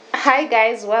Hi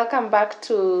guys, welcome back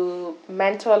to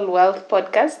Mental Wealth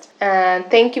Podcast, and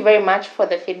thank you very much for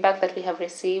the feedback that we have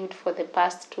received for the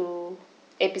past two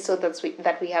episodes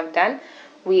that we have done.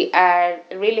 We are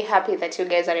really happy that you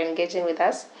guys are engaging with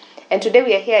us, and today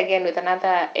we are here again with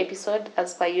another episode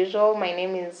as per usual. My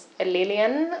name is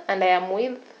Lillian and I am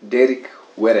with Derek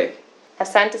Were.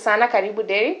 Asante sana, karibu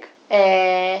Derek.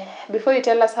 Before you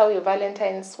tell us how your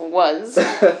Valentine's was,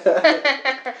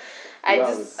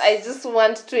 I just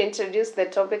want to introduce the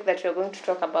topic that we're going to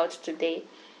talk about today.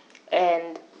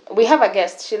 And we have a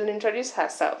guest. She'll introduce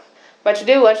herself. But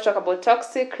today we want to talk about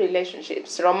toxic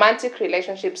relationships, romantic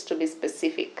relationships to be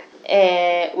specific.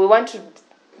 We want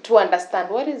to understand,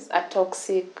 what is a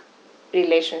toxic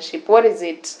relationship? What is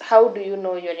it? How do you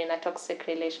know you're in a toxic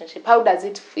relationship? How does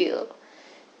it feel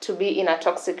to be in a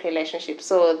toxic relationship?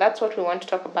 So that's what we want to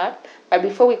talk about. But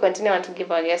before we continue, I want to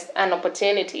give our guest an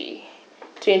opportunity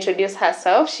to introduce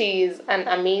herself. She is an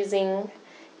amazing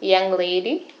young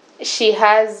lady. She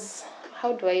has,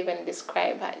 how do I even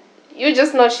describe her? You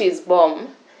just know she's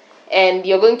bomb, and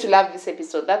you're going to love this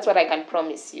episode. That's what I can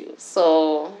promise you.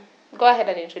 So go ahead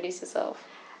and introduce yourself.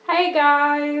 Hi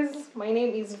guys, my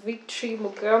name is Victory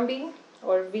Mugambi,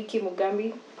 or Vicky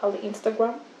Mugambi on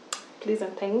Instagram. Please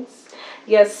and thanks.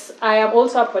 Yes, I am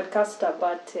also a podcaster,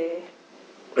 but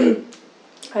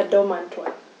a dormant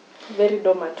one. Very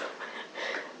dormant.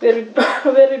 Very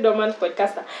dormant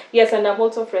podcaster. Yes, and I'm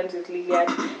also friends with Lillian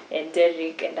and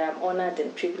Derek, and I'm honored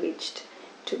and privileged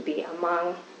to be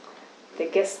among the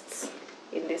guests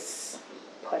in this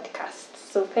podcast.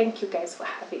 So thank you guys for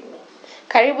having me.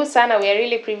 Karibu sana, we are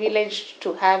really privileged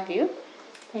to have you.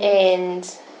 And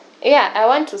yeah, I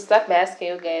want to start by asking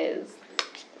you guys,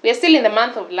 we are still in the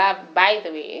month of love, by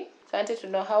the way. So I wanted to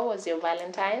know, how was your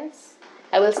Valentine's?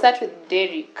 I will start with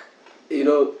Derek. You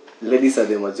know, ladies are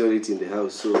the majority in the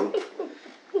house, so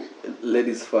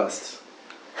ladies first.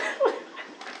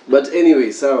 But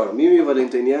anyway, sawa, mimi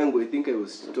Valentine yangu, I think I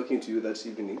was talking to you that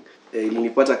evening.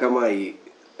 Ilinipata kama I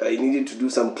needed to do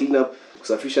some cleanup,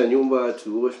 kusafisha nyumba,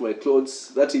 to wash my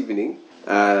clothes. That evening,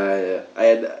 I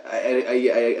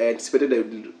anticipated I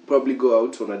would probably go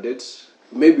out on a date,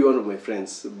 maybe one of my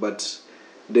friends. But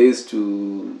days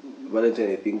to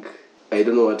Valentine, I think, I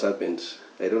don't know what happened.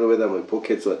 I don't know whether my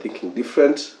pockets were thinking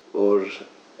different, or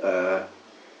I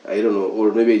don't know,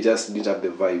 or maybe I just didn't have the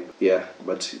vibe. Yeah,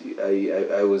 but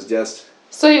I was just...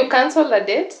 So you cancelled a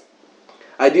date?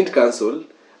 I didn't cancel.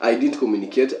 I didn't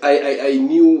communicate. I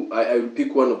knew I would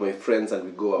pick one of my friends and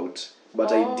we go out,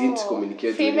 but I didn't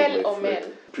communicate. Female or male?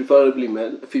 Preferably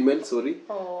female, sorry.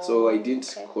 Oh, so I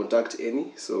didn't contact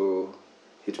any, so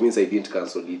it means I didn't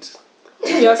cancel it.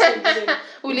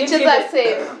 Ulicheza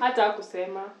safe. Hata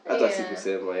kusema. Hata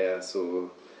sikusema, yeah,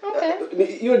 so...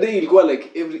 Okay. You know, they ilikuwa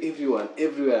like everyone,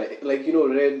 everywhere, like, you know,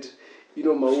 red, you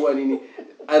know, maua nini.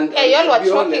 And yeah, y'all were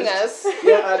shocking us.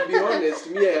 Yeah, I'll be honest,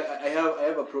 me, I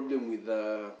have a problem with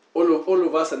all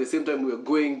of us at the same time. We are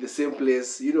going the same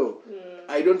place, you know.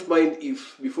 I don't mind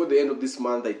if before the end of this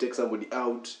month I take somebody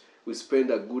out, we spend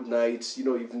a good night, you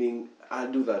know, evening.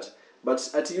 I'll do that.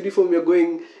 But at uniform we are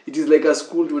going, it is like a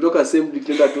school, we talk assembly,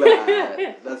 that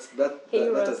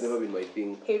has never been my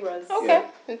thing. Heroes. Okay, yeah.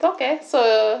 It's okay.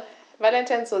 So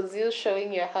Valentine's was you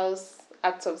showing your house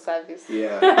acts of service.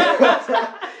 Yeah.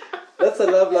 That's a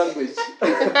love language.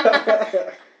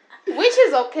 Which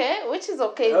is okay.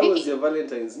 How was your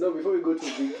Valentine's? No, before we go to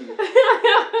Vicky,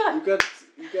 you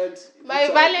can't. My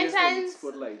Valentine's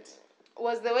spotlight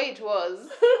was the way it was.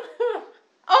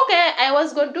 Okay, I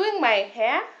was doing my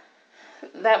hair.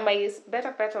 That my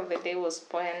better part of the day was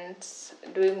spent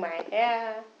doing my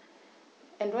hair.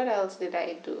 And what else did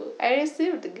I do? I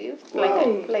received a gift,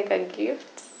 like a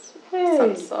gift,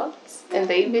 some sorts in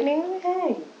the evening.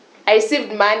 I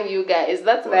received money, you guys.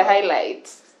 That's the highlight.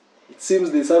 It seems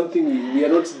there's something we are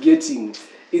not getting.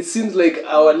 It seems like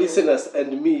our listeners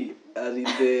and me are in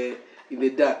the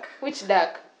dark. Which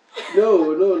dark?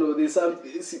 No. There's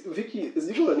something. Vicky,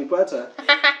 ziko unanipata?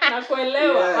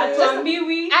 Nakuelewa.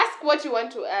 Hatuambiwi. Ask what you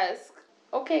want to ask.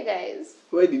 Okay, guys.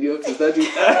 Why did you have to start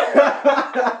with?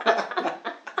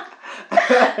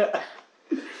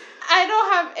 I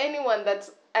don't have anyone that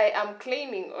I am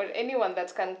claiming, or anyone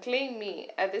that can claim me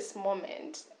at this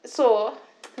moment. So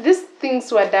these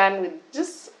things were done with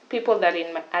just people that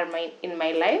are in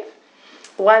my life.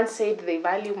 One said they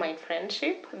value my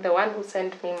friendship. The one who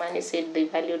sent me money said they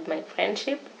valued my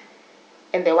friendship,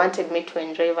 and they wanted me to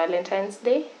enjoy Valentine's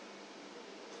Day.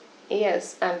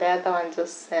 Yes, and the other one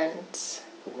just sent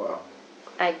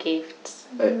a gift.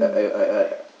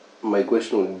 My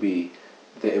question would be,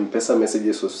 the M-Pesa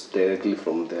messages was directly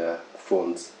from their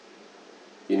phones.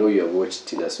 You know, you have watched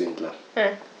Tina Swindler.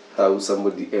 how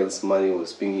somebody else's money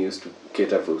was being used to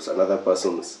cater for another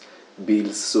person's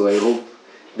bills. So I hope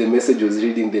the message was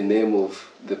reading the name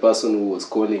of the person who was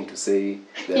calling to say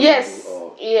Yes,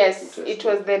 interesting. it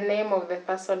was the name of the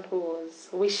person who was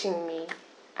wishing me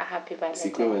a happy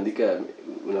Sikuwa Valentine's. imeandika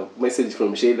message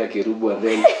from Sheila Kerubu and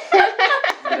then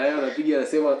Brian anapiga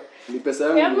anasema ni pesa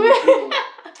yangu nimetuma.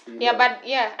 Yeah, but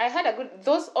yeah, I had a good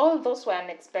all those were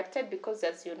unexpected because,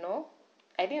 as you know,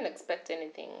 I didn't expect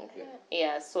anything.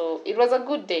 Yeah, so it was a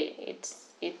good day.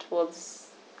 It was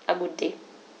a good day.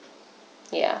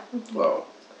 Yeah. Wow.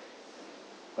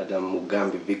 Madam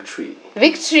Mugambi,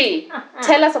 Victory.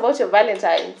 Tell us about your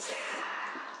Valentine's.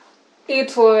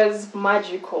 It was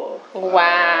magical.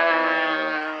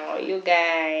 Wow, you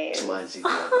guys.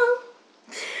 Magical.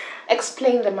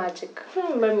 Explain the magic.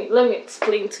 Let me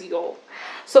explain to you all.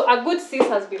 So a good sis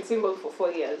has been single for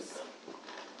 4 years.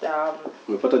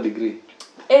 Umepata degree?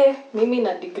 Mimi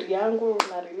na degree yangu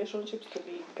na relationships to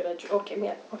be graduate. Okay,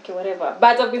 whatever.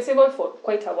 But I've been single for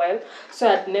quite a while, so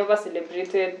I'd never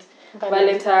celebrated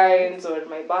Valentine's or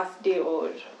my birthday or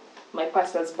my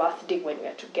partner's birthday when we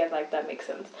are together, if that makes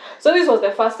sense. So this was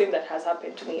the first thing that has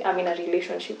happened to me. I'm in a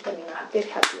relationship. I'm in a very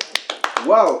happy one.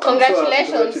 Wow!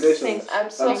 Congratulations. Thanks. I'm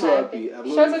so happy. I'm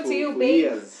Shout out to you, babe.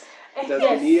 Years. It has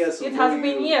been years. It has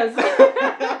been years. Shout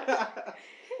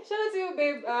out to you,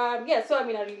 babe. So I'm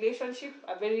in a relationship,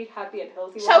 a very happy and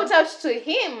healthy one. Shout out to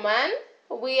him, man.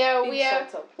 We are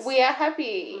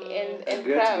happy and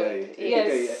great proud. guy.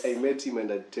 Yes. I met him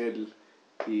and I tell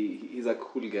he's a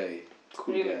cool guy.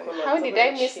 Really cool. How did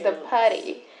I miss the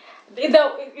party?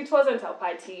 It wasn't a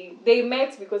party. They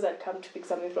met because I'd come to pick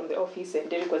something from the office, and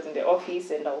Derek was in the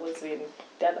office, and I was in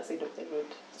the other side of the road.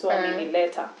 So I mean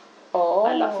later.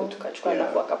 Alafu tukachukua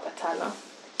alafu akapatana.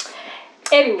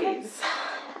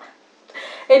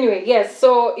 Anyway, yes.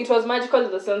 So it was magical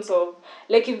in the sense of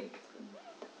like if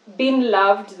being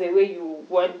loved the way you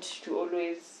want to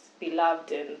always be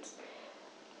loved and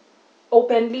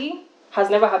openly has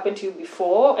never happened to you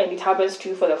before, and it happens to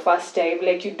you for the first time.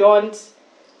 Like you don't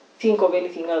think of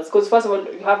anything else because first of all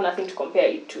you have nothing to compare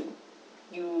it to.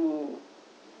 You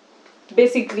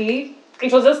basically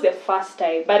it was just the first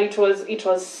time, but it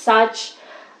was such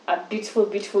a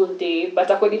beautiful day.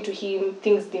 But according to him,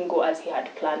 things didn't go as he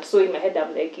had planned. So in my head,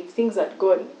 I'm like, if things had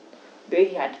gone the way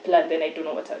he had planned, then I don't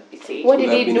know what I'd be saying. What did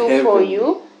he do for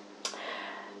you?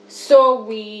 So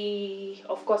we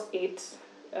of course ate.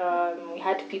 We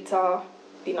had pizza,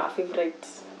 been our favorite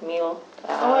meal.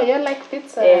 You like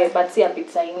pizza? But see a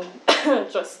pizza in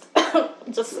just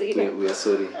We are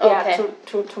sorry. yeah,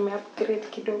 to upgrade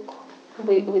kidogo.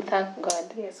 We thank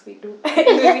God. Yes, we do. we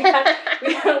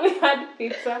had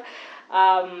pizza.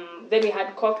 Then we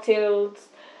had cocktails,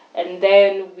 and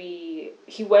then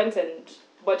he went and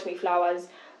bought me flowers.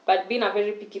 But being a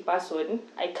very picky person,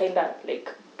 I kind of like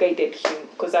guided him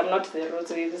because I'm not the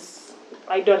roses.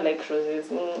 I don't like roses.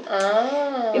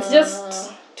 It's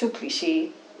just too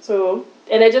cliche. So,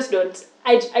 and I just don't.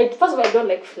 I first of all, I don't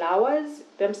like flowers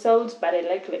themselves, but I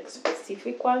like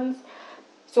specific ones.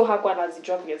 So hakuwa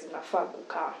anazijua vile zinafaa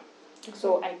kukaa.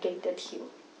 So I guided him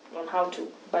on how to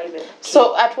buy them.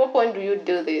 So at what point do you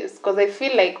do this? Because I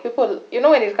feel like people,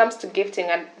 when it comes to gifting,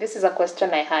 and this is a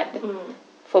question I had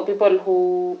for people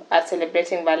who are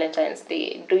celebrating Valentine's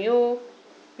Day, do you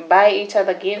buy each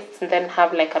other gifts and then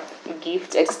have like a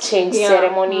gift exchange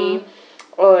ceremony?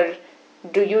 Or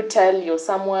do you tell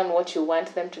someone what you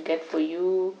want them to get for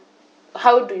you?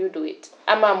 How do you do it?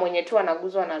 Ama mwenye tu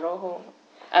anaguzwa na roho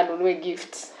anunue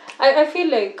gifts. I feel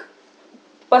like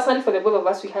personally for the both of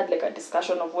us we had like a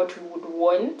discussion of what we would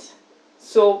want.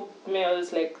 So I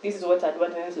was like, this is what I'd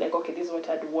want, and I was like, okay, this is what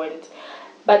I'd want.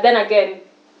 But then again,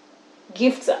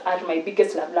 gifts are my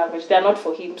biggest love language. They're not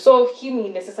for him. So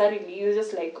him necessarily is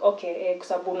just like, okay,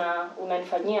 kusabu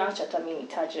unanifanyia acha hata mimi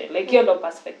nitaje. Like hiyo ndo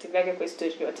perspective yake kwa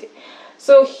story yote.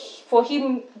 So for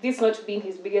him, this not being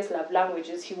his biggest love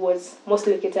languages, he was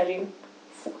mostly catering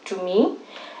to me.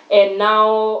 And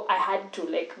now I had to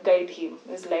like guide him.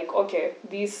 It's like, okay,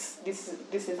 this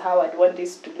is how I'd want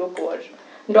this to look, or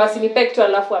ndo asinipe kitu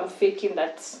alafu I'm faking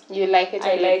that you like it.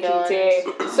 I like it.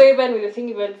 So even with the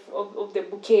thing of the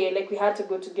bouquet, like we had to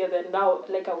go together. And now,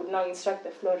 like I would now instruct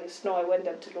the florist. No, I want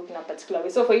them to look in a particular way.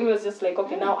 So for him, it was just like,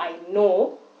 okay, now I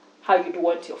know how you'd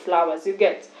want your flowers. You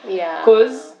get? Yeah.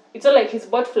 Because it's not like he's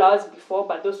bought flowers before,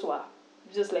 but those were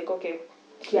just like, okay,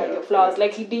 here are your flowers.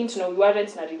 Like he didn't know, we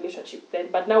weren't in a relationship then.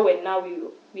 But now we're in a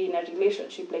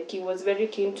relationship, like he was very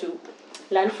keen to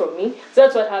learn from me. So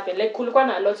that's what happened. Like kulikuwa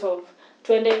na a lot of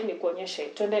twende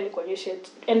nikuonyeshe,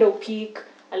 end of peak,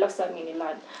 I love something in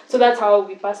learn. So that's how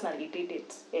we personally did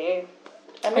it.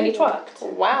 And it worked.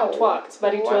 Wow. It worked.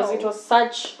 But it Wow. was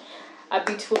such a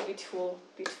beautiful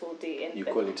day. And You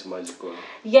call it magical.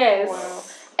 yes. Wow.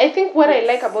 I think what I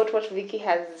like about what Vicky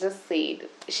has just said,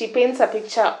 she paints a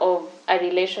picture of a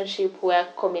relationship where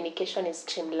communication is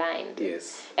streamlined.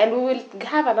 Yes. And we will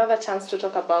have another chance to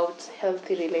talk about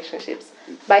healthy relationships.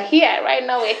 But here, right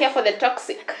now, we're here for the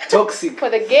toxic. Toxic. For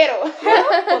the ghetto.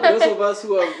 For those of us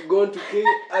who have gone to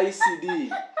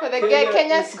KICD. For the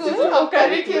Kenya Institute School of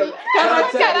Curriculum.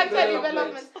 Character Character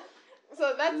Development.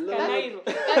 So that's Kanairo.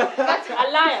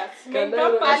 Elias.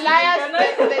 Elias,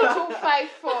 the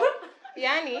 254.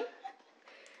 Yani,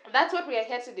 that's what we are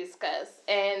here to discuss.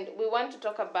 And we want to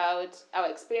talk about our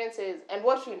experiences and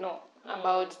what we know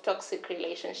about toxic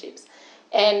relationships.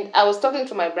 And I was talking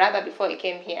to my brother before he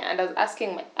came here, and I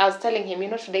was telling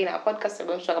him, today in our podcast we're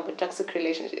going to talk about toxic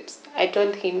relationships. I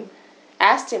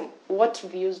asked him, what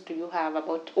views do you have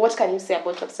what can you say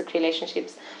about toxic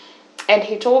relationships? And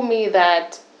he told me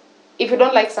that if you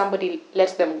don't like somebody,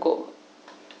 let them go.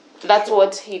 That's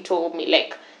what he told me.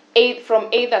 Like, from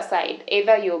either side,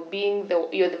 either you're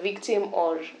the victim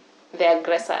or the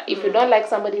aggressor. If you don't like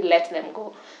somebody, let them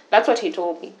go. That's what he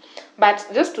told me. But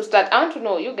just to start, I want to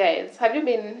know, you guys, have you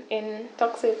been in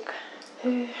toxic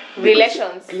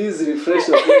relations? Please refresh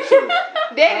your question.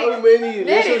 How many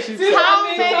relationships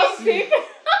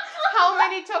How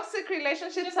many toxic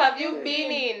relationships have you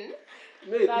been in?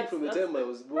 Maybe from the time I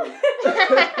was born.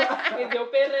 With your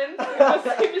parents.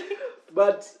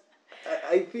 But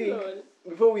I think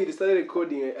before we started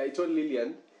recording, I told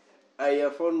Lillian I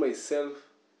have found myself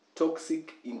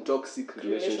toxic in toxic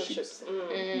relationships.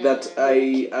 That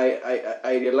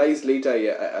I realized later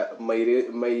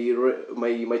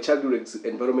my childhood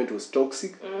environment was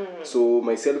toxic. So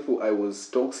myself, I was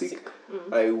toxic.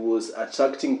 I was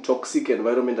attracting toxic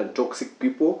environment and toxic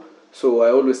people. So I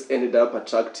always ended up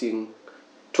attracting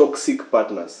toxic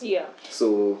partners. Yeah.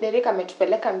 So Derek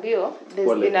ametupeleka mbio.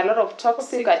 There's been a lot of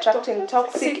toxic, attracting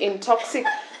toxic in toxic.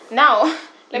 Now,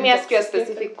 let me ask you a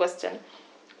specific question.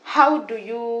 How do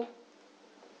you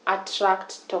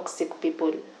attract toxic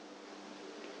people?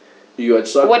 You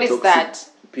attract what is toxic that?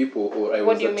 people, or I What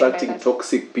was do you mean by attracting that?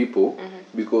 toxic people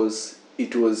because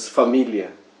it was familiar.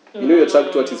 You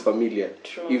attract what is familiar.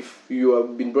 True. If you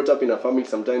have been brought up in a family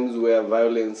sometimes where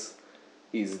violence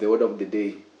is the order of the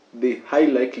day, the high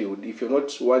likelihood, if you're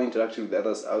not one interacting with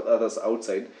others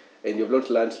outside, and you've not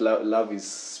learned love is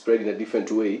spread in a different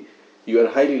way, you are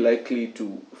highly likely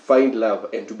to find love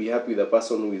and to be happy with a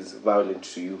person who is violent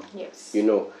to you. Yes.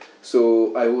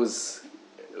 So I was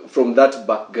from that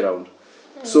background.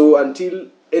 So until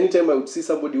anytime I would see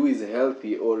somebody who is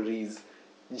healthy or is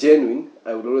genuine,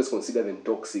 I would always consider them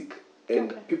toxic.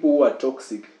 And people who are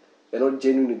toxic, they're not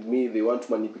genuine with me, they want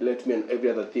to manipulate me and every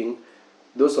other thing.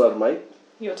 Those are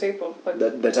your type of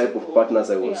the type of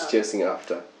partners I was chasing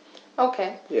after.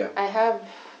 Okay. Yeah.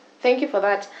 Thank you for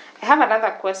that. I have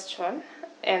another question,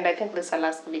 and I think this will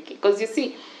ask Vicky. Because you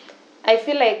see, I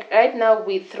feel like right now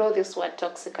we throw this word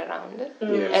toxic around,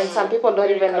 Yes. and some people don't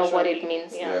Very even know what casually. it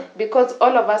means. Yeah. Because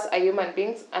all of us are human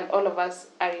beings, and all of us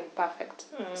are imperfect.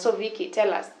 So Vicky,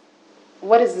 tell us,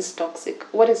 what is this toxic?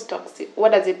 What is toxic?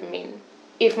 What does it mean?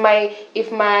 If my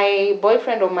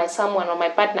boyfriend or my someone or my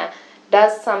partner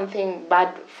does something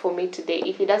bad for me today,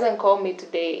 if he doesn't call me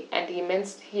today and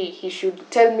he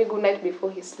should tell me good night before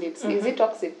he sleeps, is it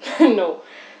toxic? No.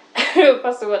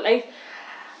 First of all,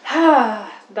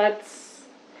 that's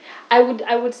I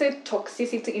would say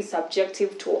toxicity is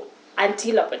subjective to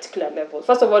until a particular level.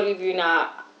 First of all, if you're in a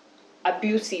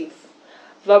abusive,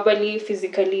 verbally,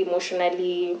 physically,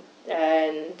 emotionally,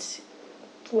 and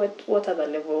what other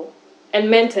level? And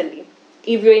mentally.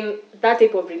 If you're in that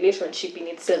type of relationship in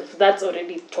itself, that's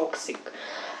already toxic.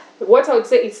 What I would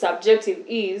say is subjective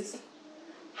is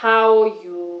how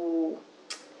you...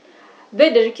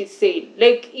 Derek is saying,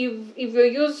 like, if you're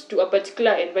used to a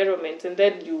particular environment and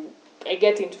then I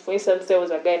get into, for instance, there was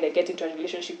a guy and I get into a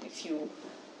relationship with you,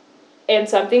 and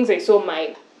some things I saw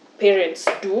my parents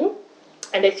do,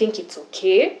 and I think it's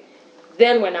okay,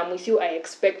 then when I'm with you, I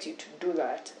expect you to do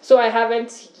that. So I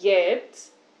haven't yet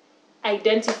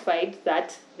identified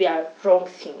that they are wrong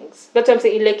things. That's what I'm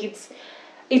saying. Like,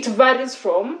 it varies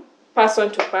from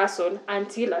person to person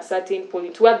until a certain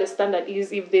point where the standard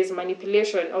is if there's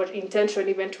manipulation or intention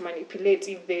even to manipulate,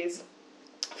 if there's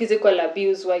physical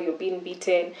abuse where you're being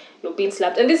beaten, you're being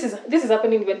slapped, and this is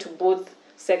happening even to both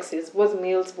sexes, both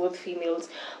males, both females,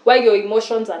 where your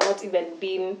emotions are not even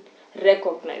being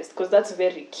recognized, because that's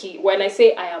very key. When I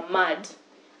say I am mad,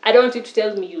 I don't want you to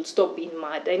tell me you'll stop being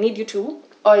mad. I need you to.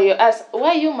 Or you ask, why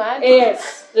are you mad?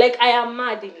 Yes, like I am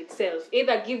mad in itself.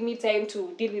 Either give me time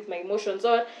to deal with my emotions,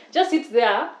 or just sit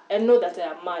there and know that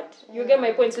I am mad. You get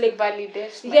my point? Like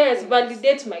validate. Yes,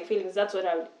 validate my feelings. That's what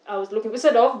I was looking for.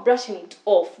 Instead of brushing it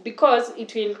off, because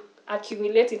it will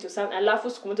accumulate into some.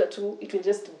 It will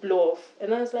just blow off.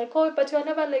 And I was like, oh, but you are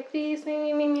never like this,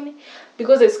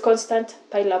 because there's constant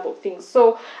pile up of things.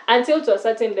 So until to a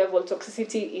certain level,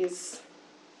 toxicity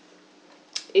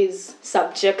is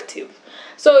subjective.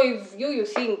 So if you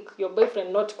think your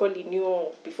boyfriend not calling you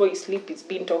before you sleep is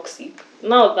being toxic,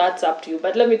 now that's up to you.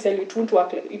 But let me tell you, it won't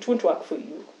work. It won't work for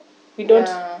you. We don't.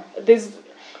 Yeah. There's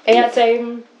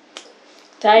airtime,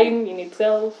 time in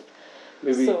itself.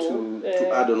 Maybe to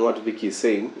add on what Vicky is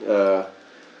saying,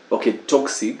 okay,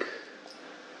 toxic.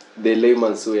 The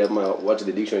layman's way, what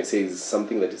the dictionary says, is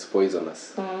something that is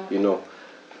poisonous. You know,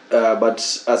 but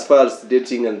as far as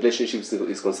dating and relationships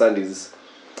is concerned, is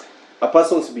a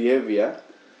person's behavior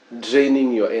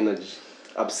draining your energy,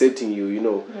 upsetting you, you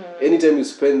know. Anytime you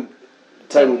spend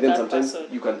time with them, sometimes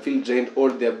you can feel drained, or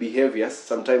their behaviors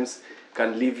sometimes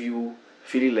can leave you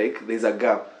feeling like there's a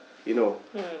gap, you know.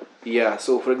 Yeah,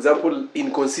 so for example,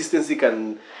 inconsistency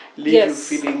can leave you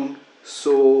feeling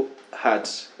so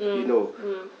hurt, you know.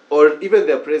 Or even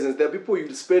their presence. There are people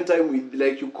you spend time with,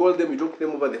 like you call them, you talk to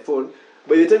them over the phone.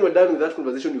 By the time you're done with that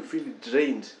conversation, you feel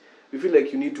drained. You feel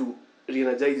like you need to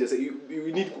re-energize yourself.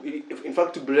 You need, in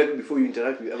fact, to break before you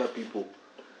interact with other people.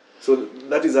 So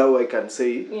that is how I can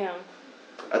say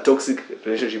a toxic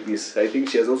relationship is. I think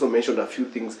she has also mentioned a few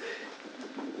things.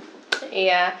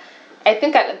 Yeah, I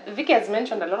think Vicky has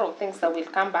mentioned a lot of things that we'll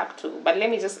come back to, but let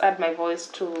me just add my voice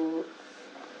to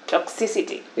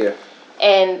toxicity. Yeah.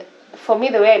 And for me,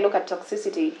 the way I look at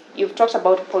toxicity, you've talked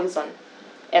about poison,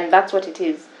 and that's what it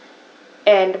is.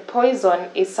 And poison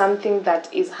is something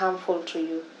that is harmful to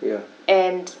you. Yeah.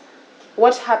 And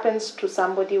what happens to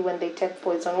somebody when they take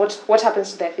poison? What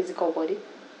happens to their physical body?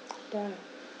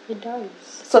 It does.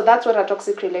 So that's what a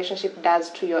toxic relationship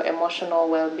does to your emotional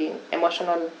well-being,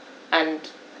 emotional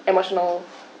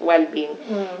well-being.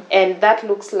 And that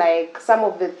looks like some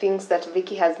of the things that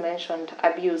Vicky has mentioned: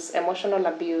 abuse, emotional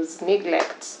abuse,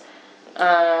 neglect,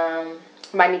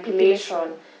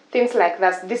 manipulation, things like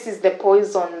that. This is the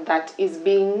poison that is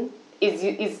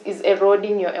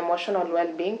eroding your emotional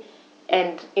well-being,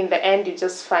 and in the end you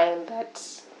just find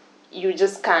that you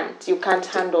can't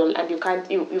handle, and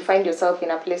you find yourself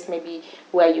in a place maybe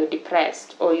where you're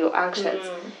depressed or you're anxious.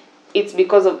 It's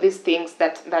because of these things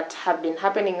that have been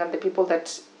happening, and the people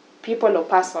or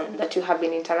person that you have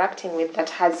been interacting with that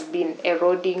has been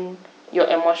eroding your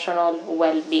emotional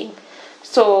well-being.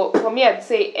 So for me, I'd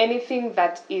say anything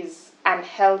that is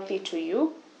unhealthy to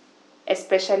you,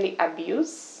 especially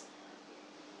abuse,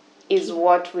 is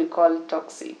what we call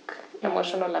toxic.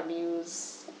 Emotional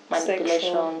abuse,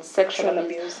 manipulation, sexual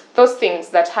abuse. Those things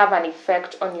that have an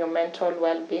effect on your mental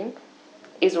well-being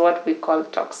is what we call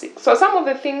toxic. So some of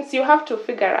the things you have to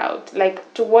figure out,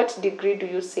 like to what degree do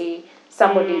you say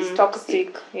somebody is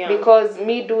toxic? Because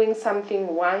me doing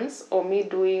something once, or me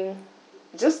doing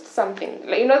just something,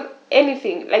 like, you know,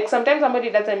 anything, like sometimes somebody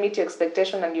doesn't meet your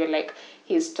expectation and you're like,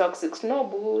 he's toxic. No,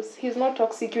 boss, he's not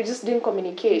toxic, you just didn't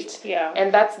communicate.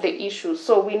 And that's the issue.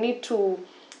 So we need to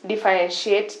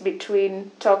differentiate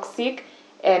between toxic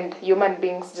and human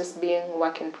beings just being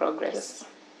work in progress.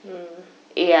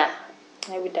 Yeah,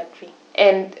 I would agree.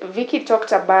 And Vicky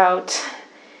talked about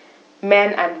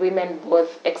men and women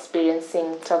both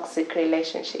experiencing toxic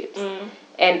relationships.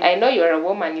 And I know you're a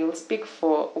woman, you'll speak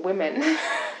for women.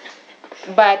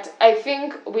 But I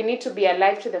think we need to be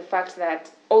alive to the fact that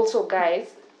also guys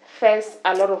face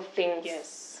a lot of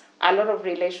things. A lot of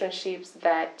relationships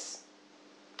that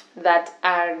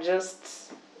are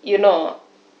just, you know,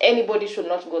 anybody should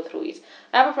not go through it.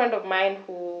 I have a friend of mine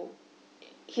who,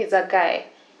 he's a guy.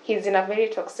 He's in a very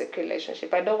toxic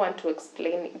relationship. I don't want to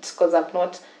explain it because I've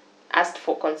not asked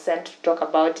for consent to talk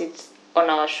about it on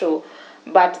our show.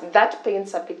 But that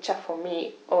paints a picture for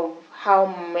me of how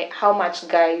much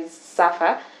guys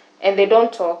suffer and they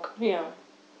don't talk. Yeah.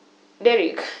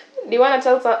 Derek, do you want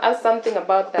to tell us something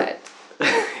about that?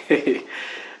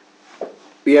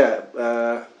 Yeah.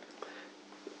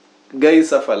 Guys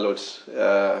suffer a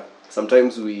lot.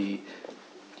 Sometimes we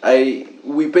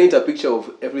paint a picture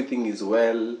of everything is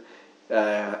well.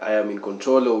 I am in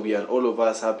control, or we are all of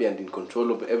us happy and in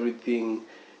control of everything,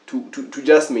 to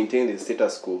just maintain the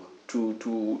status quo,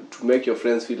 to make your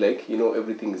friends feel like, you know,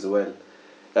 everything is well.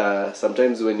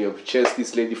 Sometimes when you've chased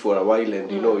this lady for a while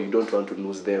and you know you don't want to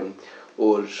lose them,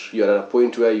 or you're at a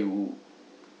point where you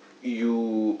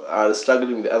are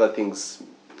struggling with other things,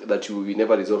 that you will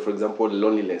never resolve. For example,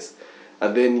 loneliness,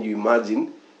 and then you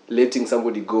imagine letting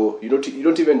somebody go. You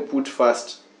don't even put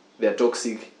first they're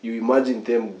toxic. You imagine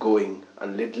them going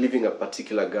and leaving a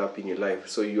particular gap in your life.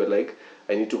 So you're like,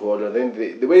 I need to hold on.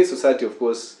 Then the way society, of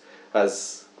course,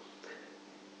 has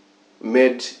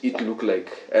made it look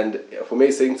like, and for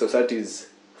me, saying society is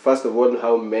first of all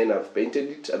how men have painted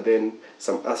it, and then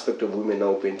some aspect of women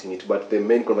now painting it. But the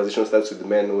main conversation starts with the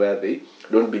men, where they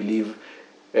don't believe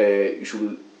you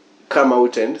should come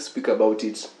out and speak about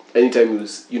it anytime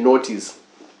you notice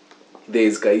there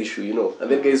is an issue, you know.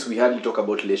 And then guys, we hardly talk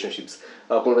about relationships.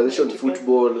 Our conversation,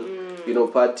 football, you know,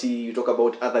 party, you talk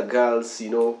about other girls, you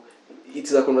know.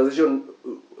 It's a conversation,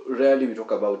 rarely we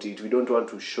talk about it. We don't want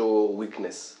to show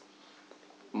weakness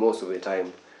most of the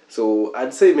time. So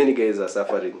I'd say many guys are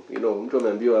suffering. You know, mtu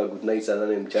ameambiwa good night saa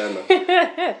 8 mchana.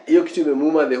 Hiyo kitu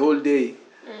imemuma the whole day.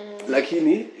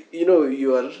 Lakini, you know,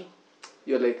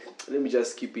 you're like, let me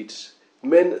just keep it.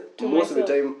 Men to most myself. Of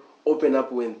the time open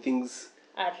up when things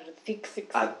are thick.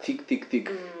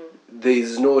 There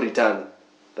is no return.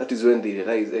 That is when they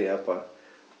realize, hey, Appa,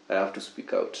 I have to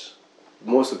speak out.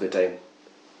 Most of the time.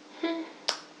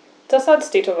 It's a sad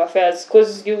state of affairs,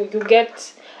 because you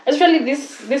get, especially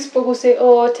these people who say,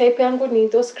 oh, type yangu ni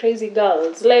those crazy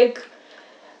girls. Like,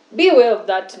 be aware of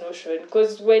that notion,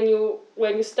 because when you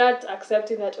start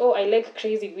accepting that, oh, I like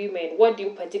crazy women, what do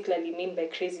you particularly mean by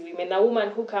crazy women? A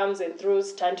woman who comes and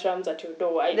throws tantrums at your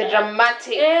door.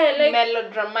 Dramatic, like,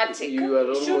 melodramatic. You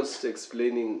are almost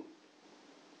explaining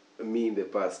me in the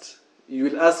past. You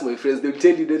will ask my friends, they will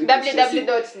tell you Derek in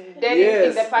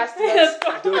the past.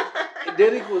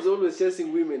 Derek was always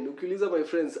chasing women. Ukiuliza my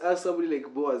friends, ask somebody like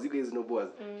Boaz, you guys know Boaz.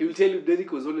 He will tell you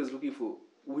Derek was always looking for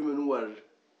women who are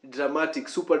dramatic,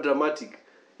 super dramatic.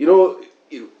 You know,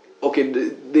 okay,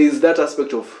 there is that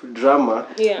aspect of drama,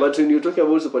 but when you're talking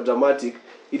about super dramatic,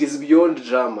 it is beyond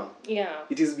drama. Yeah.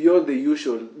 It is beyond the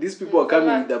usual. These people are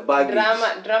coming with the baggage.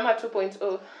 Drama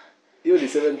 2.0. You're the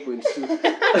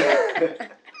 7.2.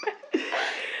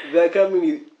 They're coming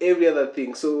with every other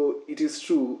thing. So it is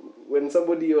true. When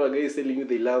somebody or a guy is telling you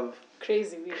they love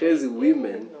crazy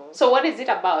women. So what is it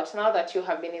about now that you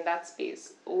have been in that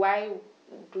space? Why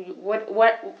do you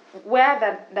where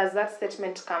does that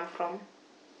statement come from?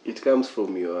 It comes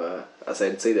from your, as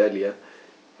I said earlier,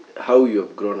 how you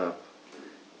have grown up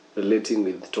relating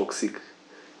with toxic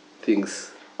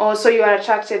things. Oh, so you are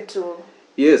attracted to.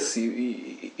 Yes,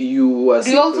 you are. Do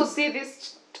you also see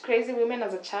these crazy women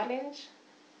as a challenge?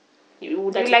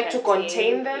 Would you like to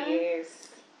contain them? Yes.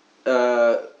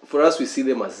 For us, we see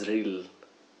them as real.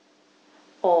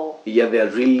 Oh. Yeah, they are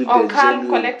real. Oh, calm,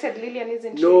 collected. Lillian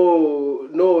isn't she?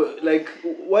 No. Like,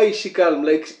 why is she calm?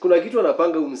 Like, kuna kitu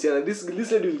anapanga umsiana.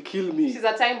 This lady will kill me. She's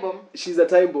a time bomb. She's a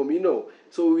time bomb, you know.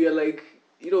 So we are like,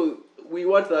 you know, we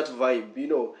want that vibe, you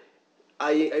know.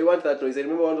 I want that noise. I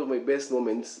remember one of my best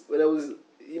moments when I was,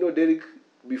 you know, Derek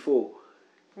before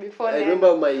I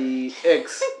remember my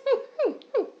ex.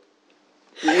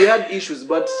 We had issues,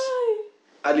 but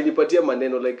alinipatia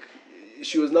maneno, like,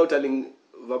 she was now turning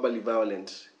verbally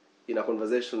violent in a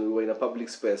conversation. We were in a public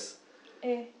space.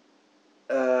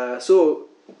 So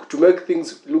to make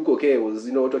things look okay was,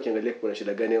 you know, talking like kuna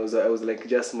shida gani. I was like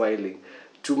just smiling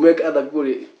to make other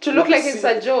people to look like it's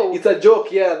a joke. It's a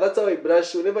joke, yeah. That's how I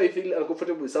brush. Whenever I feel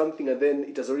uncomfortable with something and then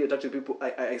it has already attracted people,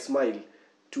 I smile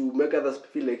to make others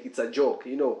feel like it's a joke,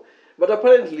 you know. But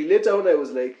apparently later on I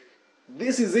was like,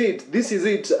 this is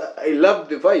it. I love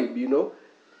the vibe, you know.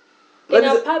 In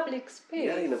a public space.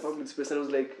 Yeah, in a public space. And I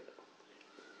was like,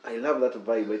 I love that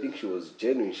vibe. I think she was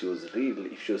genuine. She was real.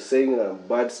 If she was saying I'm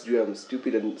bad, I'm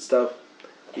stupid and stuff,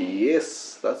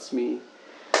 yes, that's me.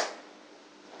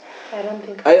 I don't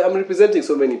think... I'm representing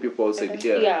so many people outside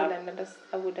here. Yeah,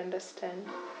 I would understand.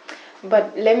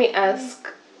 But let me ask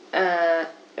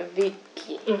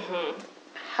Vicky. Mm-hmm.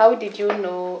 How did you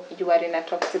know you were in a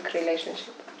toxic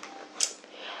relationship?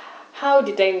 How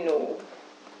did I know?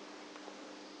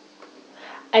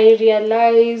 I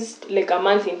realized like a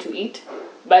month into it,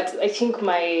 but I think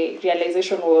my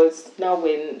realization was now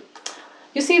when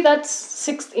you see that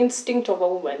sixth instinct of a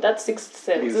woman, that sixth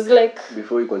sense. Please, it's like,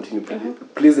 before you continue,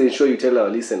 please ensure you tell our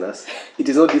listeners it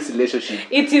is not this relationship.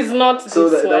 It is not so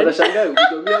this one.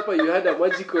 So you had a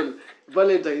magical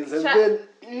Valentine's and then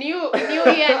new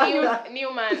year,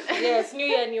 new man. Yes, new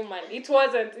year, new man. It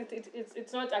wasn't.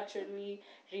 It's not actually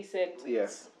recent.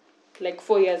 Yes. Like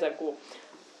 4 years ago.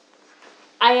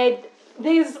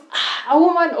 There's a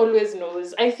woman always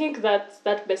knows. I think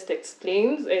that best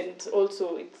explains, and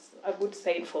also it's a good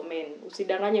sign for men.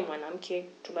 Usidanganye mwanamke,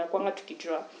 tunakuanga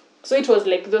tukijua. So it was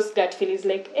like those gut feelings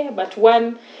like, but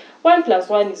 1 +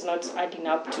 1 is not adding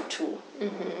up to 2.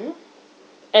 Mm-hmm.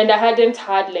 and I hadn't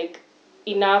had like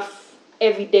enough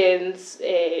evidence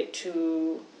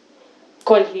to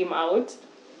call him out.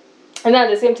 And then at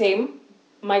the same time,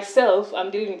 myself,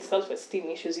 I'm dealing with self-esteem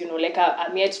issues, you know, like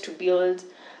I'm yet to build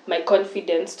my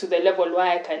confidence to the level where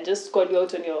I can just call you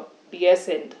out on your BS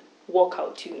and walk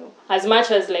out, you know. As much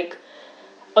as like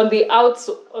on the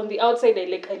outside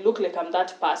I look like I'm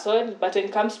that person, but when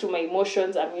it comes to my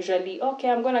emotions, I'm usually okay,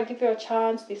 I'm gonna give you a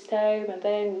chance this time, and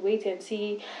then we wait and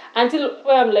see until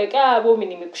where I'm like, bomi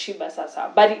nimekushiba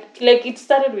sasa. But it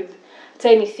started with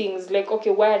tiny things like,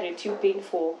 okay, why aren't you paying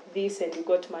for this and you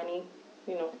got money,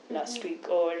 you know, last week?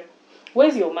 Or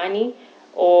where's your money?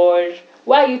 Or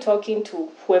why are you talking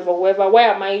to whoever? Why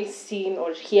am I seeing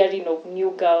or hearing of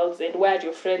new girls, and why are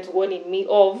your friends warning me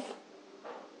of?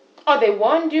 Oh, they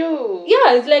warned you.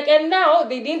 Yeah, it's like, and now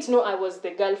they didn't know I was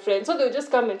the girlfriend, so they'll just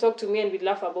come and talk to me and we'd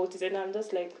laugh about it, and I'm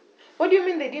just like, what do you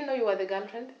mean they didn't know you were the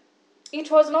girlfriend?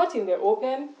 It was not in the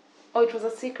open. Oh, it was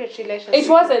a secret relationship. It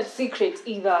wasn't secret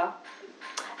either.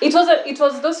 It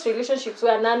was those relationships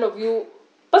where none of you.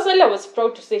 Personally, I was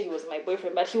proud to say he was my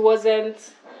boyfriend, but he wasn't.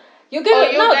 You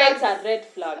guys, now that's a red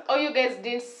flag. Oh, you guys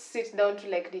didn't sit down to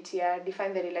like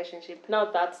define the relationship. Now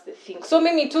that's the thing. So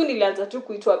mimi tu nilianza tu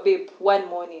kuitwa babe one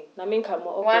morning. Na mimi kama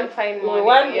okay. One fine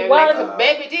morning. One like,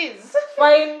 babe it is.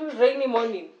 Fine rainy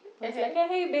morning. I was like,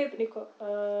 hey babe, Nico,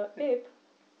 babe.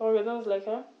 Or I was like,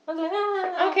 huh? I was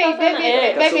like, okay,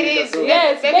 baby it is.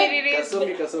 Yes, baby it is.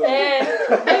 Baby it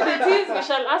is. We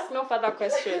shall ask no further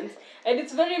questions. And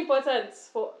it's very important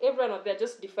for everyone out there,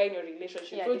 just define your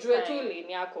relationship. Yeah,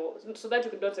 So that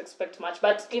you don't expect much.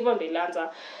 But even the lanza.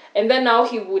 And then now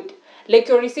he would, like,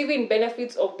 you're receiving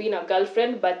benefits of being a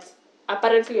girlfriend, but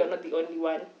apparently you're not the only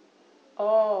one.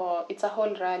 Oh, it's a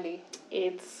whole rally.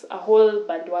 It's a whole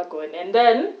bandwagon. And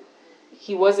then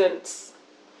he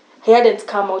hadn't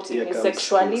come out in his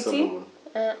sexuality.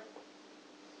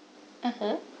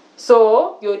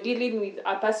 So you're dealing with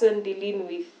a person dealing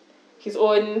with his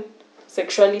own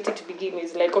sexuality to begin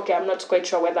with. Like, okay, I'm not quite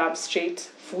sure whether I'm straight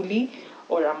fully,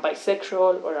 or I'm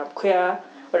bisexual, or I'm queer,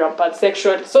 or I'm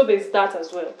pansexual. So there's that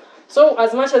as well. So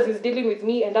as much as he's dealing with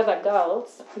me and other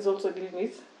girls, he's also dealing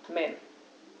with men.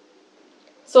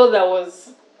 So there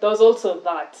was also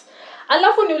that.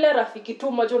 Alafu ni ule rafiki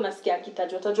tu mmoja unasikia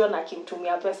akitajwa na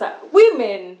akimtumia pesa.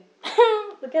 Women,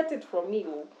 get it from me.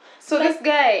 So this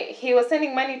guy, he was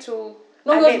sending money to...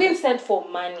 No, he was being sent for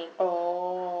money.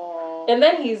 Oh. And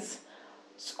then his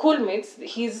schoolmates,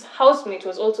 his housemate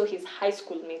was also his high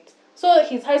school mate. So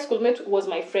his high school mate was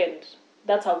my friend.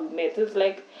 That's how we met. It was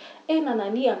like, na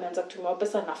nani ameanza kutumia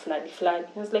pesa na fulani.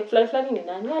 I was like, fulani ni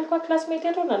nani? Alikuwa classmate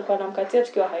yetu na alikuwa namkatia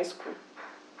tukiwa high school.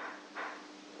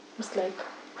 It's like,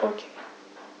 okay.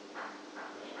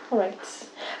 Alright.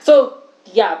 So,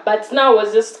 yeah, but now I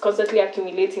was just constantly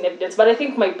accumulating evidence. But I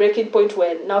think my breaking point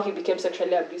when now he became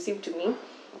sexually abusive to me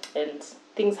and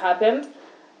things happened.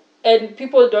 And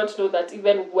people don't know that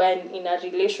even when in a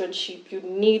relationship, you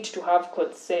need to have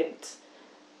consent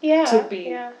to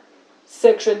be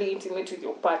sexually intimate with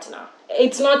your partner.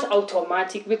 It's not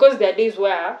automatic, because there are days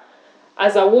where,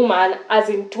 as a woman, as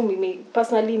in to me,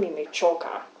 personally,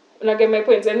 nimechoka. And I get my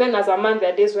points. And then as a man,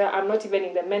 there are days where I'm not even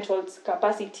in the mental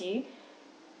capacity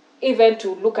even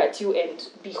to look at you and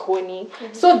be horny.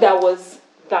 Mm-hmm. So there was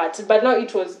that. But now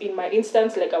it was in my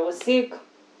instance, like I was sick,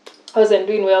 I wasn't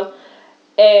doing well,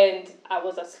 and I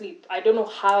was asleep. I don't know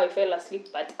how I fell asleep,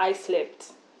 but I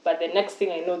slept. But the next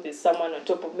thing I know, there's someone on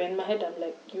top of me in my head. I'm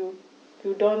like, you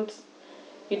don't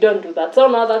do that. So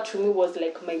now that to me was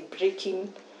like my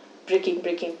breaking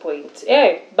point.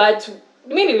 Yeah, but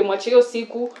me nilimwachia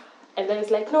siku. And then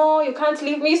it's like, no, you can't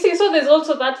leave me. See, so there's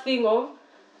also that thing of,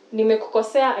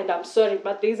 nimekukosea and I'm sorry,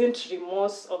 but there isn't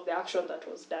remorse of the action that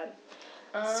was done.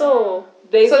 So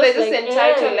they're just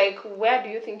entitled, like, where do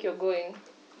you think you're going?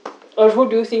 Or who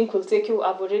do you think will take you?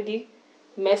 I've already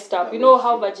messed up. You know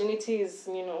how virginity is,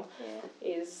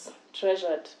 is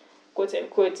treasured, quote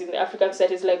unquote, in the African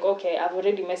society. It's like, okay, I've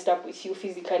already messed up with you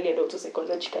physically and also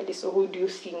psychologically. So who do you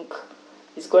think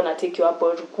is gonna take you up,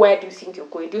 or where do you think you're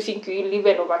going? Do you think you'll live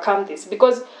and overcome this?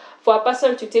 Because for a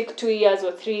person to take 2 years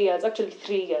or 3 years, actually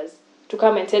 3 years, to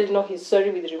come and tell he's sorry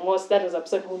with remorse, that was a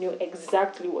person who knew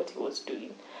exactly what he was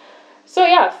doing. So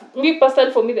yeah, me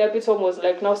personally, for me, the epitome was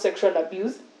like now sexual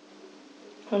abuse.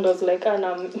 And I was like, my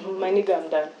nigga, I'm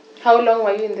done. How long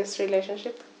were you in this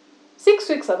relationship? 6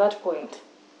 weeks at that point.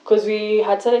 Because we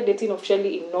had started dating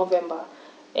officially in November.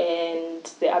 And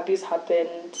the abuse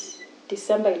happened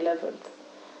December 11th.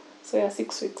 So yeah,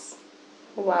 6 weeks.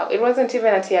 Wow, it wasn't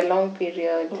even a long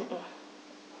period.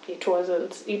 It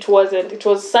wasn't. It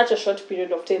was such a short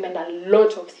period of time, and a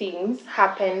lot of things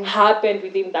happened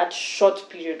within that short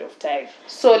period of time.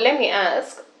 So let me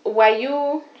ask, were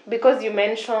you, because you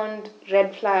mentioned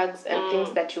red flags and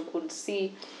things that you could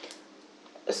see,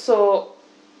 so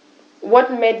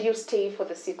what made you stay for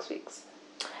the 6 weeks?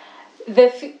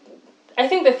 I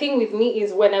think the thing with me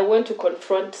is when I want to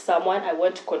confront someone, I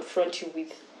want to confront you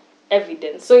with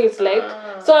evidence. So it's like,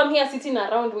 so I'm here sitting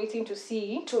around waiting to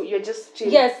see. You're just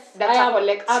chilling. Yes, data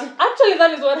collecting. Actually,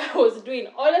 that is what I was doing.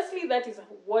 Honestly, that is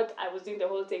what I was doing the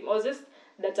whole time. I was just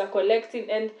data collecting,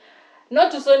 and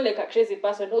not to sound like a crazy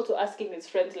person, also asking his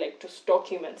friends like to stalk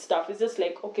him and stuff. It's just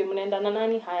like, okay, munenda na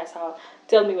nani haya sawa,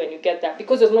 tell me when you get that,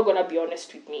 because he's not gonna be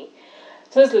honest with me.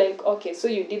 So it's like, okay, so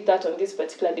you did that on this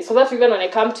particular day, so that even when I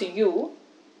come to you,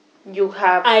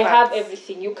 I have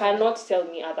everything. You cannot tell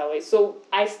me otherwise. So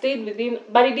I stayed within,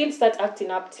 but it didn't start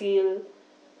acting up till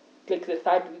like the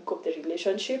 3rd week of the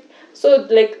relationship. So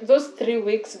like those 3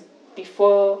 weeks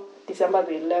before December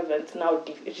the 11th now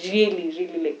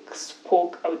really like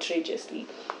spoke outrageously.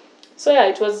 So yeah,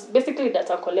 it was basically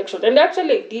data collection, and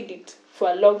actually I did it for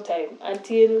a long time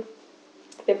until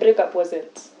the breakup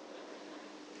wasn't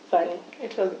funny.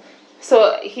 It was.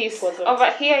 So he's over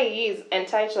here. He is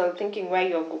entitled, thinking where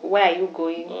are you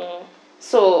going?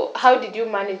 So how did you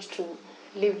manage to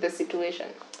leave the situation?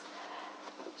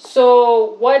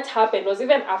 So what happened was,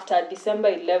 even after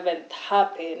December 11th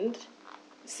happened,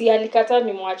 si alikata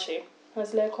nimwache. I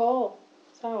was like, oh,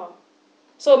 sawa.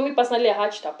 So me personally, I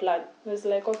hatched a plan. I was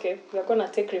like, okay, we're gonna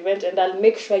take revenge, and I'll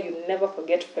make sure you never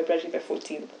forget February the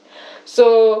 14th.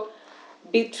 So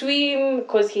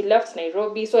because he left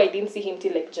Nairobi, so I didn't see him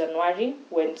till like January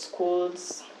when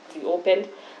schools reopened.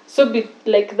 So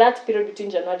like that period between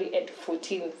January and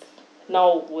 14th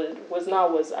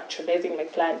was actualizing my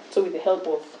plan. So with the help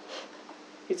of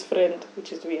his friend,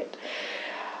 which is weird.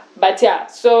 But yeah,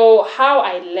 so how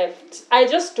I left, I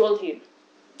just told him.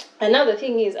 And now the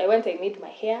thing is, I made my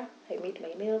hair, I made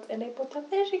my nails, and I bought a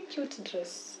very cute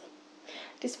dress.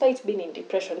 Despite being in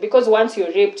depression, because once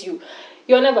you're raped,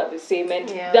 you're never the same, and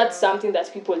that's something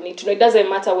that people need to know. It doesn't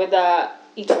matter whether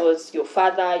it was your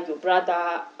father, your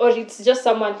brother, or it's just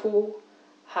someone who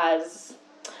has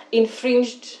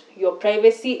infringed your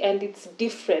privacy, and it's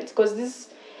different, because this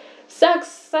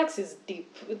sex is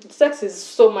deep. Sex is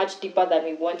so much deeper than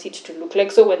we want it to look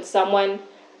like. So when someone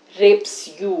rapes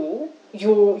you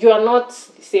are not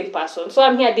the same person. So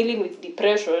I'm here dealing with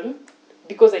depression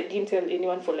because I didn't tell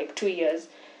anyone for like 2 years.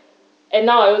 And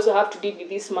now I also have to deal with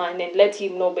this man and let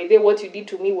him know, by the way, what you did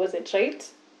to me wasn't right.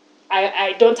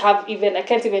 I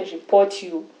can't even report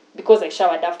you because I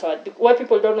showered afterward. What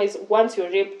people don't know is once you're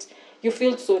raped, you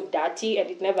feel so dirty and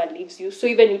it never leaves you. So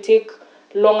even you take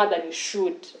longer than you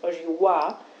should or you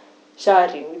were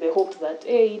showering with the hope that,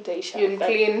 hey, you'll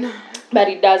clean. But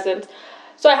it doesn't.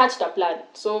 So I hatched a plan.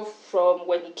 So from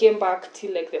when he came back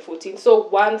till like the 14th. So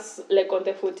once, like on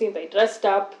the 14th, I dressed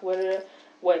up,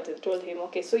 went and told him,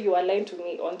 okay, so you are lying to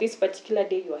me. On this particular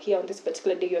day, you are here. On this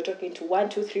particular day, you're talking to 1,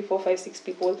 2, 3, 4, 5, 6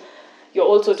 people. You're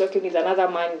also talking with another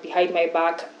man behind my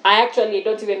back. I actually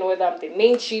don't even know whether I'm the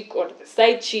main chick or the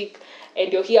side chick.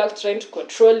 And you're here trying to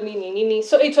control me.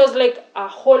 So it was like a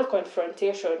whole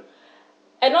confrontation.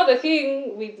 Another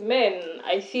thing with men,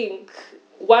 I think,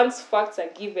 once facts are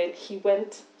given, he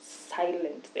went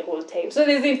silent the whole time. So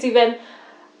there isn't even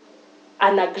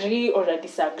an agree or a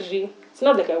disagree. It's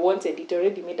not like I wanted it,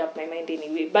 already made up my mind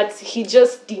anyway. But he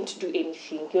just didn't do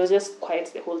anything. He was just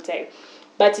quiet the whole time.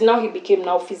 But now he became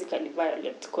physically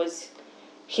violent because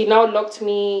he now locked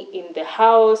me in the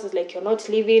house. It's like, you're not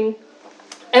leaving.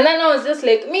 And then I was just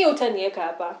like, me utanieka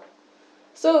hapa.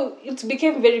 So it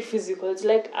became very physical. It's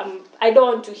like, I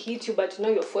don't want to hit you, but now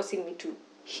you're forcing me to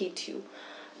hit you.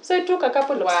 So it took a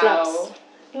couple of slaps.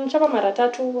 Nimchapa mara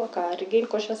tatu, aka regain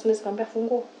consciousness, kambia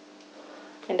fungo.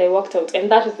 And I walked out. And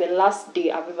that is the last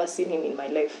day I've ever seen him in my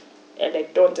life. And I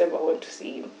don't ever want to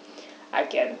see him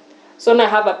again. So now I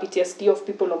have a PTSD of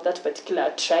people of that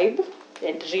particular tribe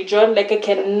and region. Like, I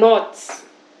cannot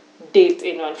date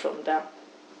anyone from there.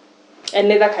 And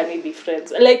neither can we be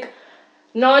friends. Like,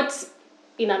 not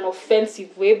in an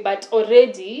offensive way, but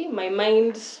already my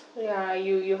mind... Yeah,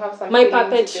 you have some... My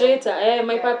perpetrator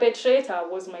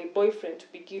was my boyfriend to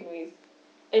begin with.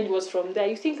 And it was from there.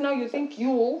 You think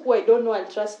you, who I don't know,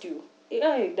 I'll trust you.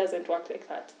 Yeah, it doesn't work like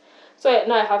that. So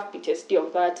now I have PTSD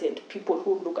of that and people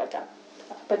who look at a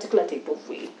particular type of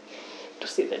way, to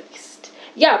say the least.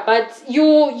 Yeah, but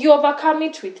you overcome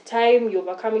it with time. You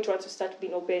overcome it once you start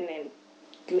being open and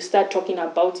you start talking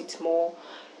about it more.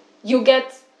 You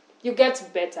get you get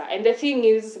better. And the thing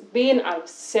is, being a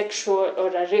sexual or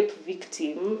a rape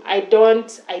victim, I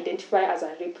don't identify as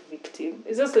a rape victim.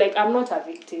 It's just like, I'm not a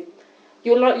victim.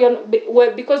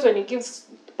 Because when we give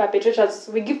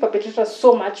perpetrators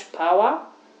so much power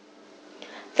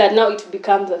that now it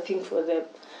becomes a thing for them.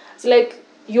 It's like,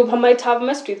 you might have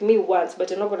messed with me once, but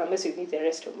you're not going to mess with me the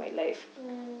rest of my life.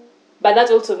 But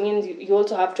that also means you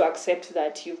also have to accept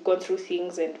that you've gone through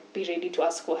things and be ready to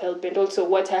ask for help. And also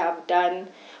what I have done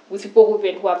with people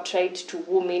who have tried to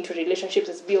woo me into relationships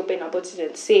is be open about it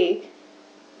and say,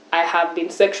 I have been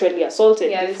sexually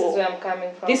assaulted before. This is where I'm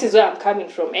coming from. This is where I'm coming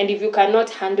from. And if you cannot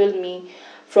handle me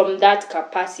from that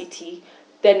capacity,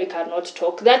 then we cannot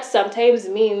talk. That sometimes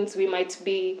means we might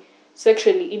be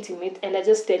sexually intimate, and I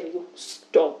just tell you,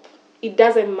 stop. It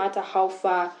doesn't matter how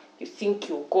far you think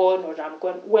you're gone or I'm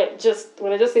gone. When I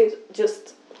just say,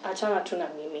 just achana tu na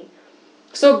mimi.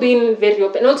 So being very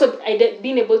open, and also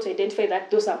being able to identify that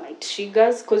those are my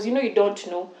triggers, because you don't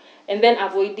know, and then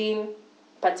avoiding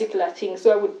particular things.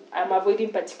 So I'm avoiding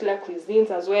particular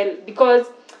cuisines as well, because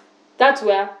that's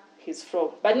where he's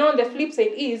from. But now on the flip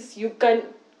side is, you can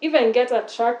even get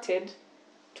attracted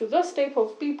to those type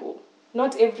of people.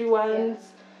 Not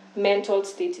everyone's mental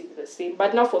state is the same.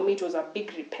 But now for me, it was a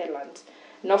big repellent.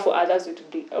 Now for others, it would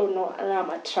be, oh no, I'm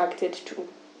attracted to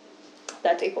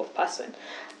that type of person.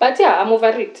 But yeah, I'm over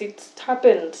it. It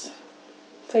happened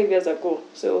 5 years ago.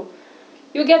 So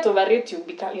you get over it, you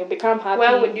become happy.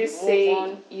 Where would you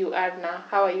say you are now?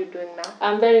 How are you doing now?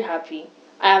 I'm very happy.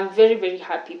 I am very, very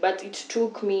happy. But it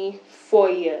took me 4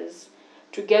 years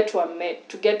to get to a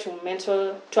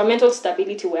mental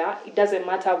stability where it doesn't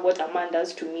matter what a man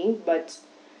does to me, but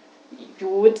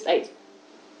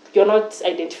you're not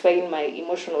identifying my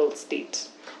emotional state.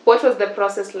 What was the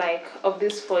process like of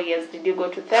these 4 years? Did you go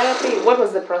to therapy? What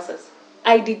was the process?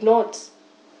 I did not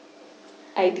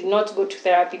go to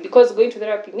therapy, because going to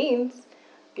therapy means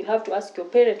you'll have to ask your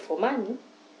parent for money.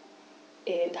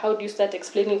 And how do you start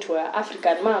explaining to an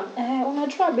African mom,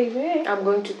 unajua baby, I'm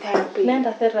going to therapy.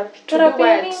 Nenda therapy. To do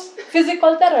what? Means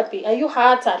physical therapy. Are you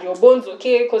hurt? Are your bones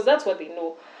okay? Because that's what they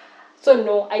know. So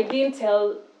no, I didn't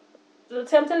tell. I'm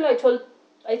telling you,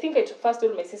 I think I first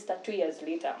told my sister 2 years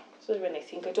later. So when I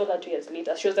told her 2 years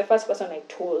later. She was the first person I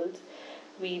told.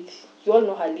 You all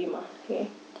know Halima, yeah?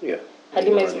 Yeah.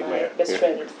 Halima is my best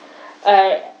friend.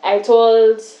 I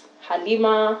told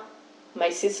Halima, my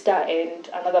sister, and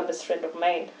another best friend of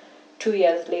mine 2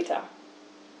 years later.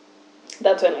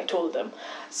 That's when I told them.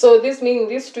 So this meaning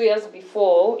these 2 years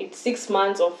before, it's 6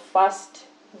 months of fast,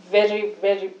 very,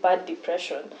 very bad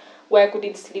depression, where I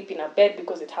couldn't sleep in a bed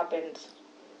because it happened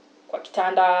kwa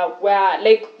kitanda, where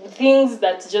like things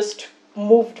that just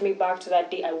moved me back to that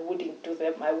day, I wouldn't do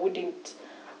them. I wouldn't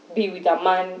be with a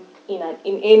man in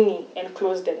any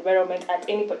enclosed environment at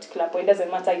any particular point. It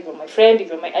doesn't matter if you're my friend,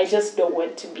 I just don't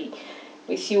want to be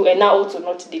with you, and now also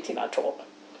not dating at all.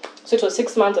 So it was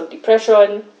 6 months of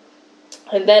depression,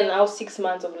 and then now 6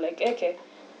 months of like, okay,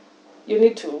 you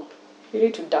need to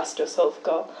dust yourself,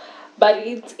 girl. But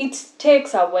it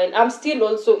takes a while. I'm still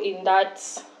also in that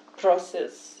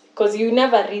process, because you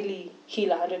never really heal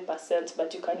 100%,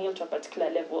 but you can heal to a particular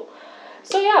level.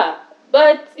 So yeah,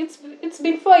 but it's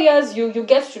been 4 years. You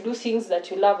get to do things that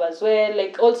you love as well.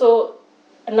 Like also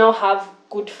now have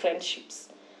good friendships,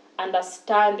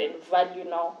 understand and value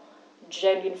now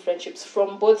genuine friendships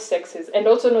from both sexes, and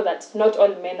also know that not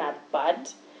all men are bad.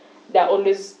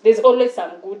 There's always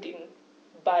some good in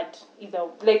bad, either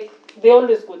like they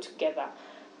always go together.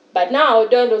 But now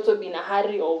don't also be in a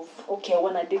hurry of, okay, I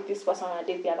want to date this person, I want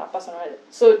to date the other person.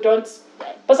 So don't,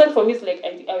 person for me is like,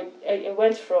 I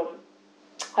went from,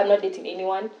 I'm not dating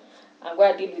anyone, I'm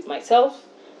going to deal with myself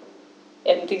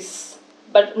and this.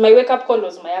 But my wake-up call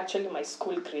was my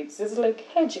school grades. It's like,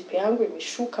 hey, GP yangu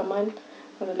imeshuka man.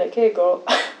 I was like, hey girl,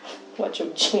 watch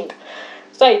your gene.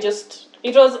 So it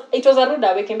was a rude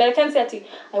awakening, but I can't say that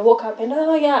I woke up and,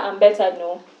 oh yeah, I'm better,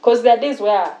 no. Because there are days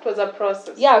where... It was a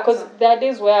process. Yeah, because there are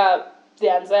days where the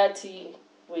anxiety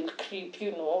will creep,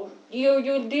 you know.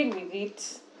 You deal with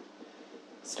it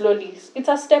slowly. It's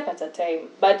a step at a time.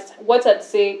 But what I'd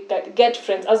say, that get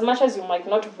friends. As much as you might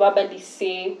not verbally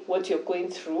say what you're going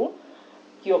through,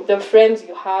 the friends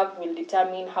you have will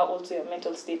determine how also your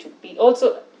mental state will be.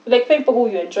 Also, like people who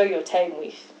you enjoy your time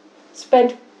with.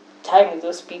 Spend time with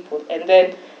those people, and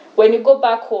then when you go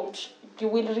back home, you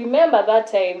will remember that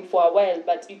time for a while,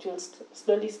 but it will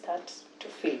slowly start to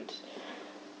fade.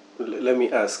 Let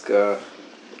me ask,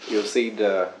 you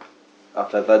said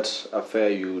after that affair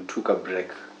you took a break.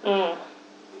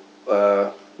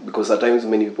 Because at times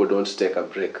many people don't take a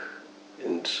break,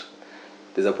 and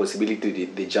there's a possibility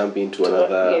they jump into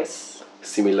another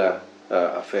similar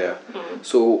affair.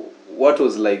 So what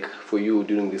was like for you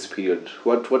during this period?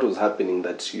 What was happening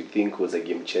that you think was a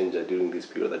game changer during this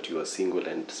period that you were single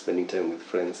and spending time with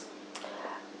friends?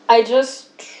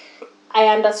 I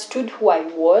understood who I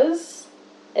was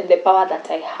and the power that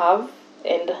I have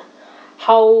and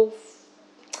how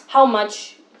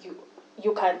much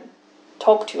you can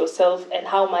talk to yourself and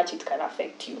how much it can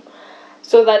affect you.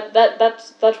 So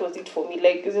that was it for me.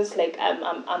 Like it's just like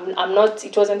I'm not.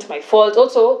 It wasn't my fault.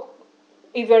 Also,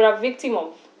 if you're a victim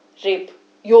of rape,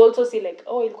 you also see like,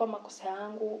 oh, ilikuwa makosa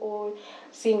yangu, or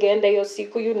singeenda hiyo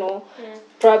siku,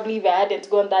 probably if I hadn't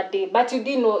gone that day, but you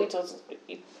didn't know it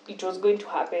was going to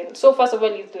happen. So first of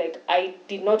all, it's like I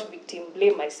did not victim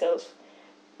blame myself.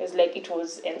 It's like it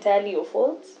was entirely your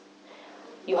fault.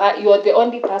 You are the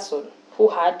only person who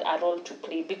had a role to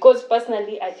play, because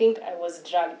personally I think I was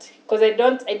drugged, because I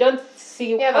don't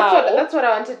see how. That's what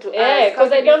I wanted to ask.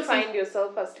 Because I don't find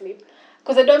yourself asleep.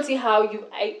 Because I don't see how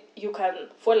you can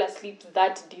fall asleep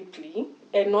that deeply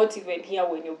and not even hear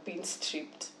when you're being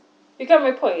stripped. You get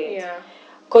my point? Yeah.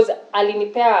 Because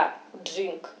alinipea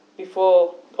drink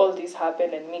before all this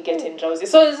happened and me getting drowsy.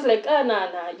 So it's like,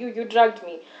 nah, you dragged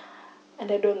me.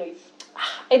 And I don't know if...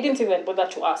 I didn't even bother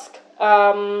to ask.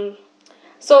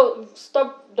 So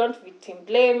don't victim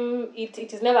blame. It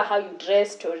is never how you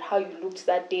dressed or how you looked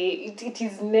that day. It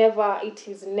is never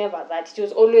that. It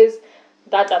was always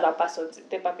that other person's,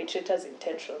 the perpetrator's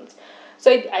intentions.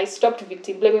 So I stopped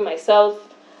victim blaming myself.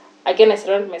 Again, I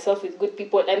surrounded myself with good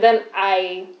people, and then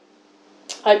I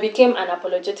became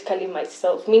unapologetically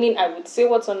myself, meaning I would say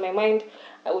what's on my mind,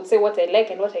 I would say what I like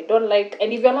and what I don't like,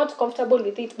 and if you're not comfortable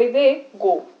with it, baby,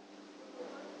 go.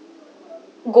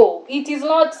 It is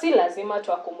not si lazima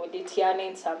to accommodate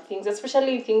in some things,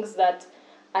 especially things that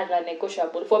are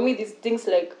non-negotiable. For me, these things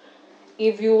like,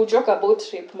 if you joke about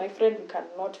rape, my friend, we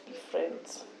cannot be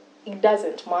friends. It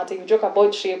doesn't matter. If you joke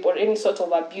about rape or any sort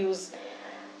of abuse,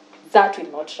 that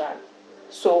will not run.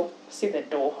 So, see the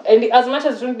door. And as much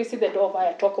as don't be see the door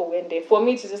via talk or when day, for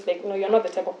me, it's just like, no, you're not the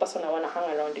type of person I want to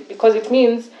hang around with. Because it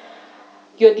means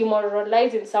you're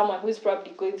demoralizing someone who's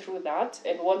probably going through that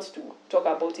and wants to talk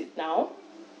about it now,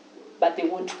 but they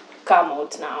won't come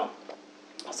out now.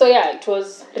 So, yeah, it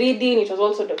was reading. It was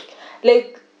also,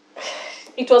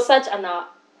 it was such an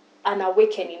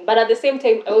awakening. But at the same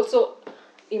time, I also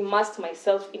immersed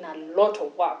myself in a lot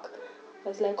of work. I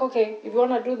was like, okay, if you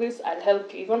want to do this, I'll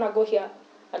help you. If you want to go here,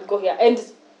 I'll go here. And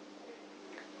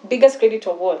biggest credit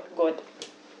of all, God.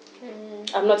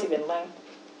 I'm not even lying.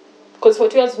 Because for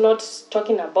 2 years not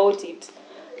talking about it,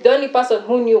 the only person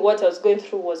who knew what I was going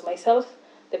through was myself,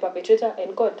 the perpetrator,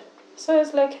 and God. So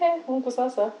it's like, hey, Mungu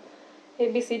sasa,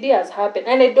 ABCD has happened.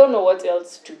 And I don't know what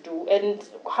else to do. And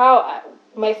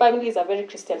my family is a very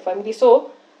Christian family,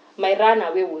 so my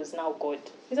runaway was now God.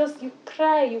 It's just, you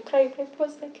cry. It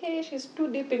was like, hey, she's too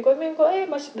deep in God. I go, hey,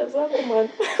 mashida zangu, man.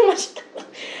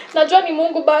 Najua ni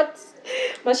Mungu, but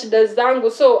mashida zangu.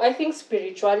 So I think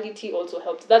spirituality also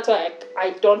helped. That's why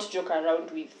I don't joke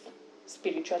around with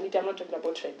spirituality. I'm not talking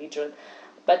about religion.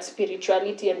 But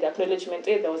spirituality and the acknowledgement,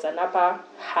 there was an upper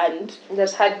hand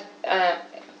that had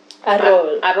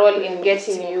a role in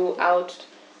getting you out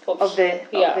of the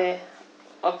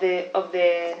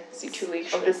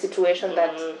situation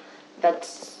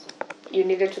that you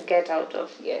needed to get out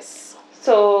of. Yes.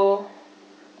 So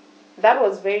that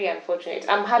was very unfortunate.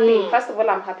 I'm happy. First of all,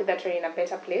 I'm happy that you're in a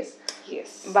better place.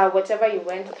 Yes. But whatever you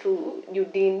went through, you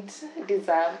didn't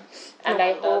deserve. And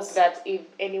I hope that if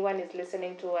anyone is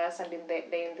listening to us and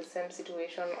they're in the same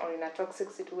situation or in a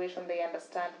toxic situation, they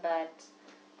understand that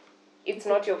it's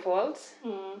not your fault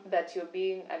that you're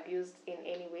being abused in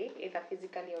any way, either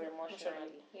physically or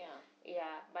emotionally. Yeah.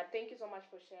 Yeah. But thank you so much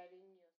for sharing.